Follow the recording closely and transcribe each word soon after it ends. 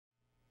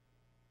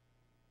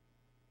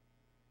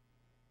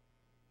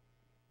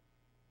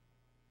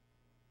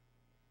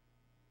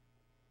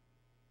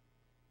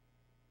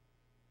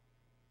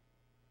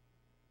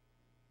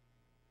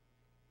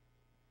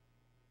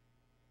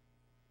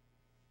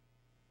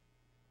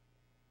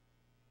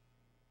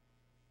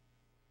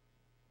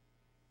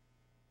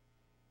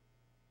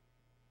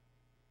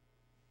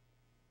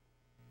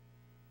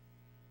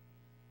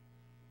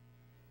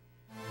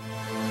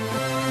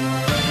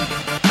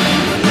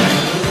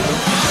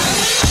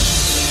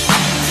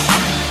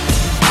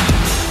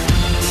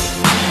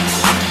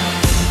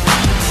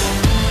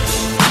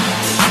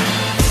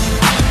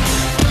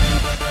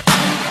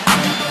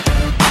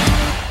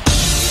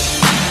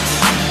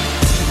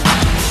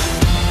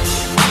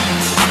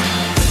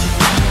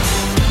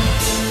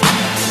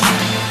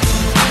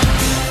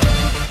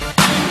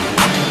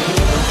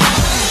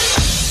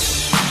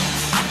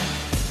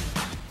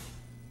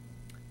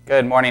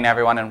Good morning,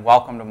 everyone, and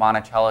welcome to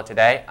Monticello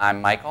today.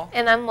 I'm Michael.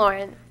 And I'm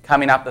Lauren.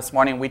 Coming up this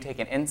morning, we take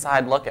an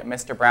inside look at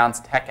Mr. Brown's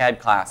Tech Ed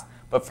class.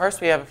 But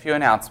first, we have a few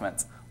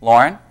announcements.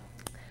 Lauren?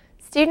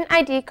 Student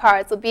ID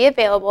cards will be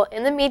available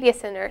in the Media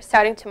Center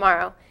starting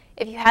tomorrow.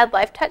 If you had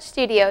LifeTouch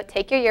Studio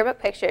take your yearbook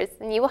pictures,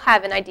 then you will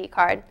have an ID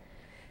card.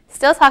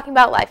 Still talking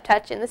about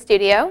LifeTouch in the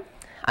studio,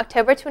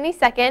 October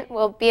 22nd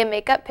will be a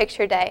makeup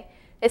picture day.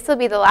 This will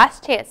be the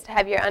last chance to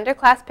have your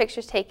underclass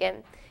pictures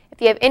taken. If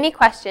you have any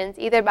questions,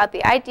 either about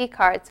the ID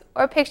cards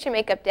or picture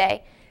makeup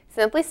day,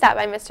 simply stop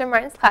by Mr.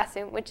 Martin's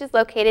classroom, which is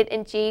located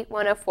in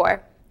G104.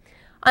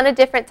 On a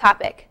different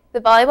topic,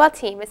 the volleyball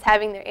team is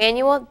having their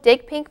annual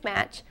Dig Pink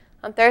match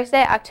on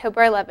Thursday,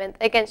 October 11th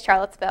against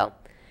Charlottesville.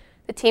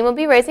 The team will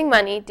be raising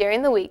money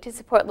during the week to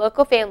support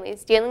local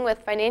families dealing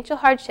with financial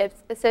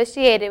hardships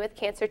associated with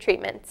cancer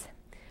treatments.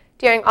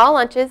 During all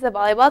lunches, the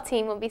volleyball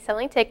team will be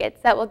selling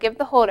tickets that will give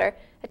the holder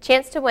a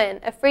chance to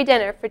win a free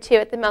dinner for two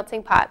at the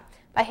Melting Pot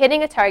by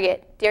hitting a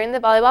target during the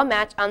volleyball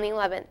match on the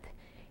 11th.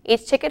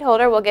 Each ticket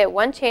holder will get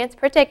one chance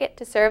per ticket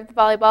to serve the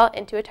volleyball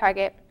into a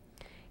target.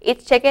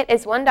 Each ticket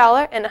is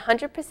 $1 and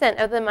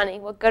 100% of the money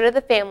will go to the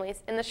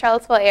families in the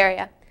Charlottesville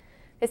area.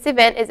 This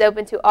event is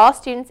open to all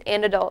students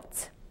and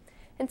adults.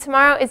 And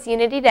tomorrow is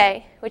Unity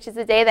Day, which is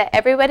a day that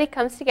everybody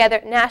comes together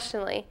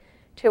nationally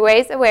to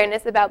raise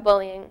awareness about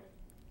bullying.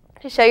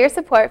 To show your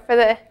support for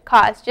the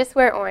cause, just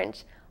wear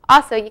orange.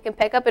 Also, you can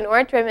pick up an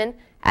orange ribbon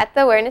at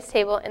the awareness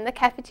table in the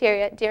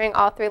cafeteria during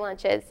all three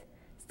lunches.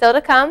 Still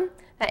to come,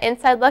 an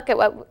inside look at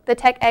what the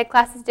Tech Ed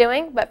class is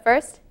doing, but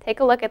first, take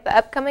a look at the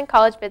upcoming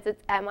college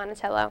visits at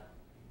Monticello.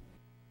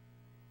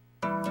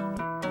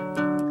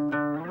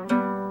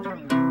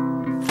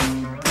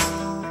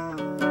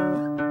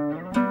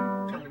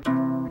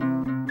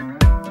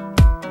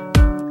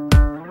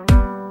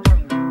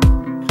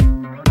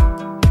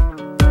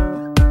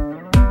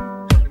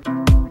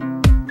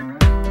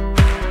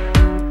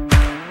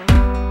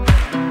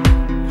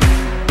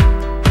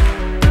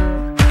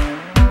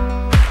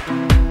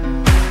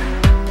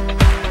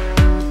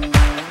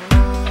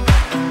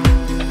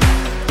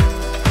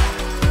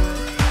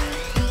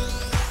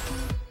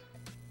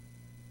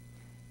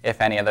 If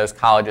any of those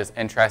colleges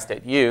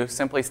interested you,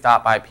 simply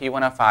stop by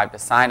P105 to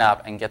sign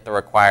up and get the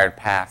required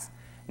pass.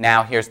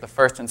 Now here's the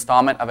first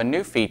installment of a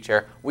new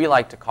feature we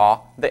like to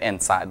call the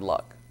Inside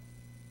Look.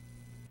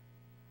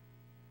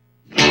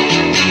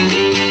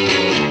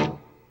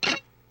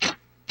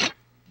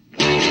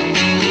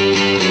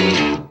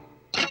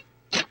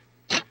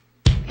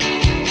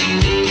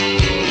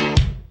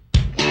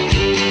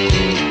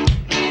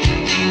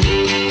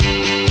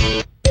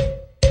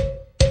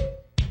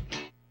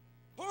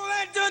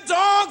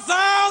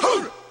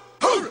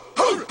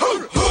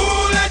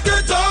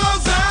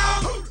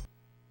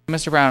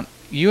 Mr. Brown,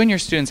 you and your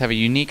students have a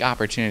unique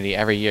opportunity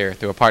every year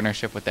through a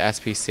partnership with the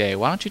SPCA.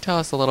 Why don't you tell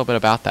us a little bit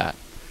about that?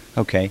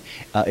 Okay.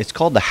 It's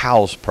called the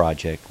HOWS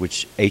Project,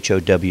 which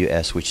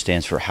HOWS, which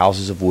stands for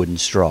Houses of Wood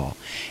and Straw.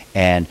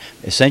 And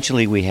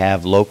essentially we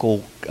have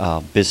local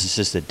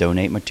businesses that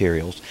donate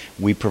materials.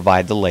 We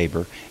provide the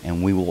labor,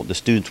 and the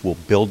students will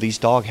build these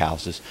dog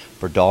houses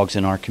for dogs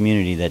in our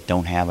community that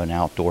don't have an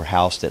outdoor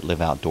house, that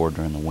live outdoor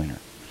during the winter.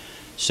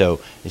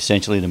 So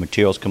essentially the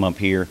materials come up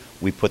here,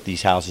 we put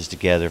these houses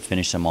together,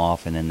 finish them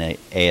off, and then the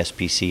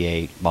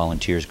ASPCA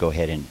volunteers go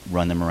ahead and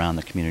run them around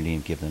the community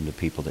and give them to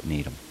people that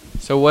need them.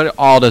 So what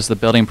all does the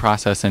building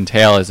process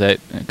entail?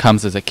 It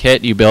comes as a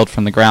kit you build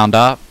from the ground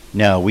up?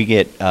 No, we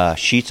get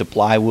sheets of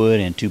plywood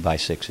and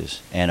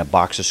 2x6s and a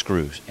box of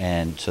screws.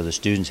 And so the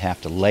students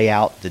have to lay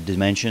out the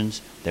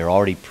dimensions. They're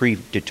already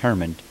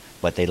predetermined,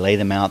 but they lay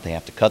them out. They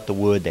have to cut the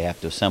wood, they have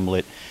to assemble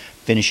it,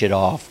 finish it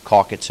off,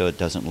 caulk it so it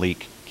doesn't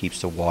leak,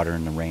 keeps the water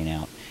and the rain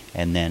out.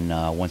 And then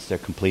once they're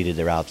completed,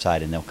 they're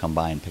outside and they'll come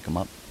by and pick them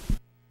up.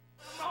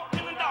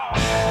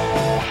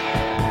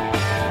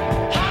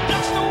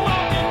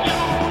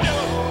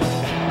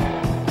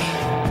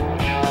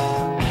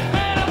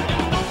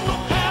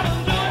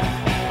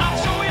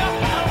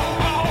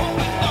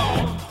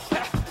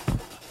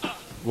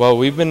 Well,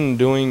 we've been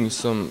doing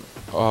some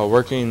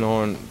working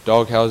on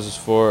dog houses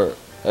for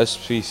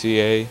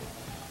SPCA,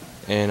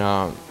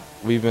 and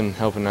we've been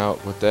helping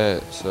out with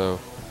that. So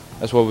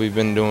that's what we've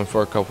been doing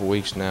for a couple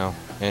weeks now,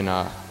 and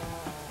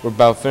we're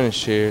about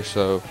finished here,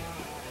 so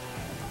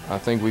I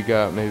think we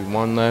got maybe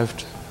one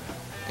left,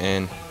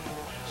 and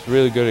it's a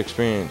really good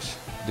experience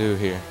to do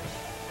here.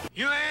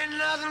 You ain't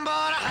nothing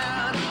but a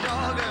hound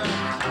dog,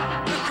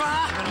 you're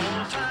crying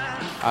all the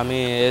time. I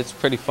mean, it's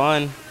pretty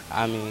fun.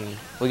 I mean,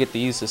 we get to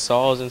use the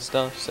saws and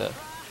stuff, so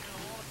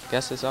I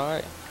guess it's all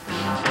right.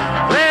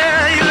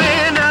 Well, you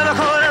ain't never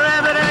caught a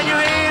rabbit and you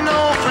ain't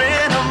no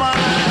friend of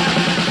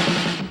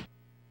mine.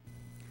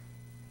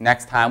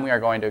 Next time, we are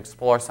going to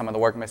explore some of the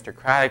work Mr.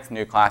 Craddock's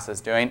new class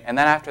is doing, and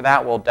then after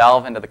that, we'll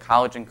delve into the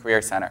College and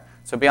Career Center,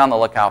 so be on the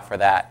lookout for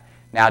that.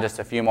 Now, just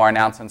a few more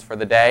announcements for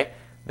the day.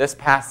 This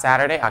past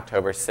Saturday,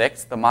 October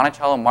 6th, the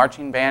Monticello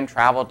Marching Band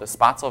traveled to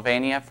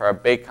Spotsylvania for a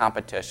big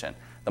competition.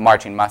 The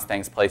Marching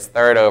Mustangs placed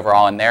third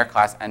overall in their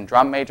class, and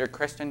drum major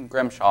Kristen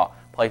Grimshaw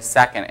placed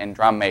second in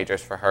drum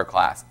majors for her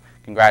class.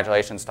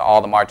 Congratulations to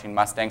all the marching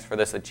Mustangs for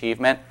this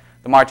achievement.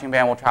 The marching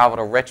band will travel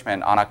to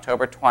Richmond on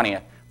October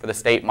 20th for the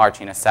state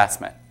marching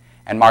assessment.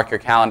 And mark your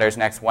calendars,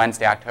 next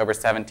Wednesday, October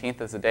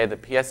 17th is the day the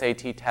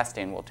PSAT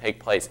testing will take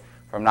place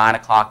from 9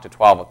 o'clock to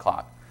 12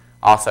 o'clock.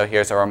 Also,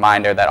 here's a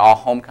reminder that all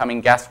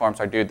homecoming guest forms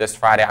are due this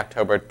Friday,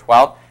 October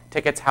 12th.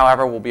 Tickets,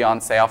 however, will be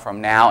on sale from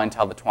now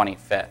until the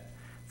 25th.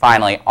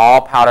 Finally,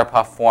 all Powder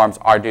Puff forms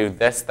are due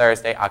this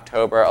Thursday,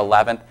 October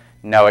 11th,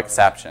 no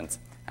exceptions.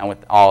 And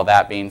with all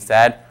that being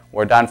said,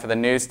 we're done for the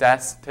news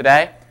desk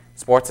today.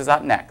 Sports is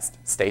up next.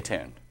 Stay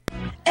tuned.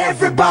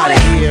 Everybody,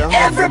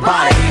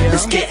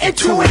 let's get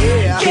into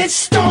it. Get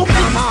stoked,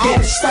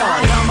 get it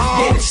started,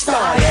 get it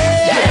started,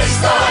 get it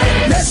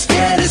started. Let's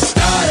get it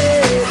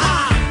started.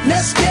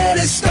 Let's get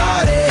it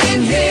started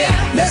in here.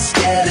 Let's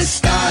get it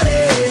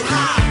started.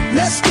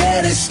 Let's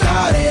get it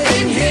started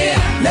in here.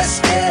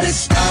 Let's get it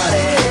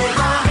started.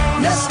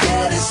 Let's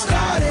get it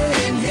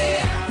started in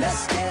here.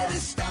 Let's get it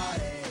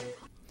started.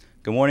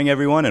 Good morning,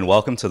 everyone, and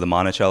welcome to the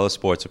Monticello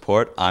Sports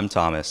Report. I'm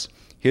Thomas.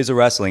 Here's a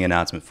wrestling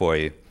announcement for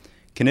you.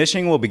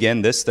 Conditioning will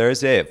begin this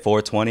Thursday at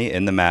 4:20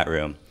 in the mat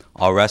room.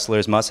 All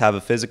wrestlers must have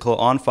a physical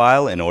on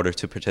file in order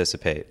to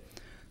participate.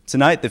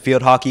 Tonight, the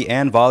field hockey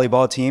and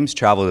volleyball teams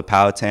travel to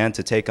Powhatan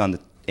to take on the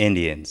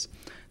Indians.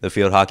 The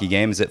field hockey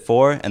game is at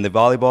 4, and the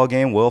volleyball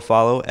game will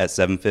follow at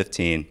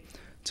 7:15.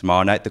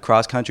 Tomorrow night, the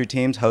cross-country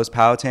teams host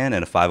Powhatan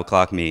in a 5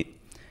 o'clock meet.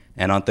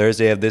 And on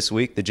Thursday of this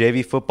week, the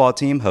JV football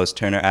team hosts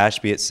Turner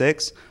Ashby at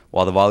 6,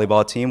 while the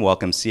volleyball team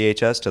welcomes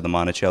CHS to the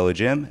Monticello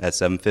gym at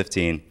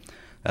 7:15.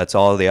 That's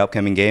all of the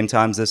upcoming game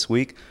times this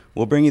week.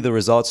 We'll bring you the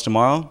results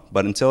tomorrow,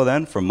 but until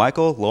then, from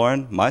Michael,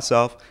 Lauren,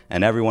 myself,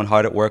 and everyone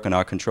hard at work in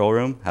our control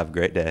room, have a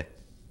great day.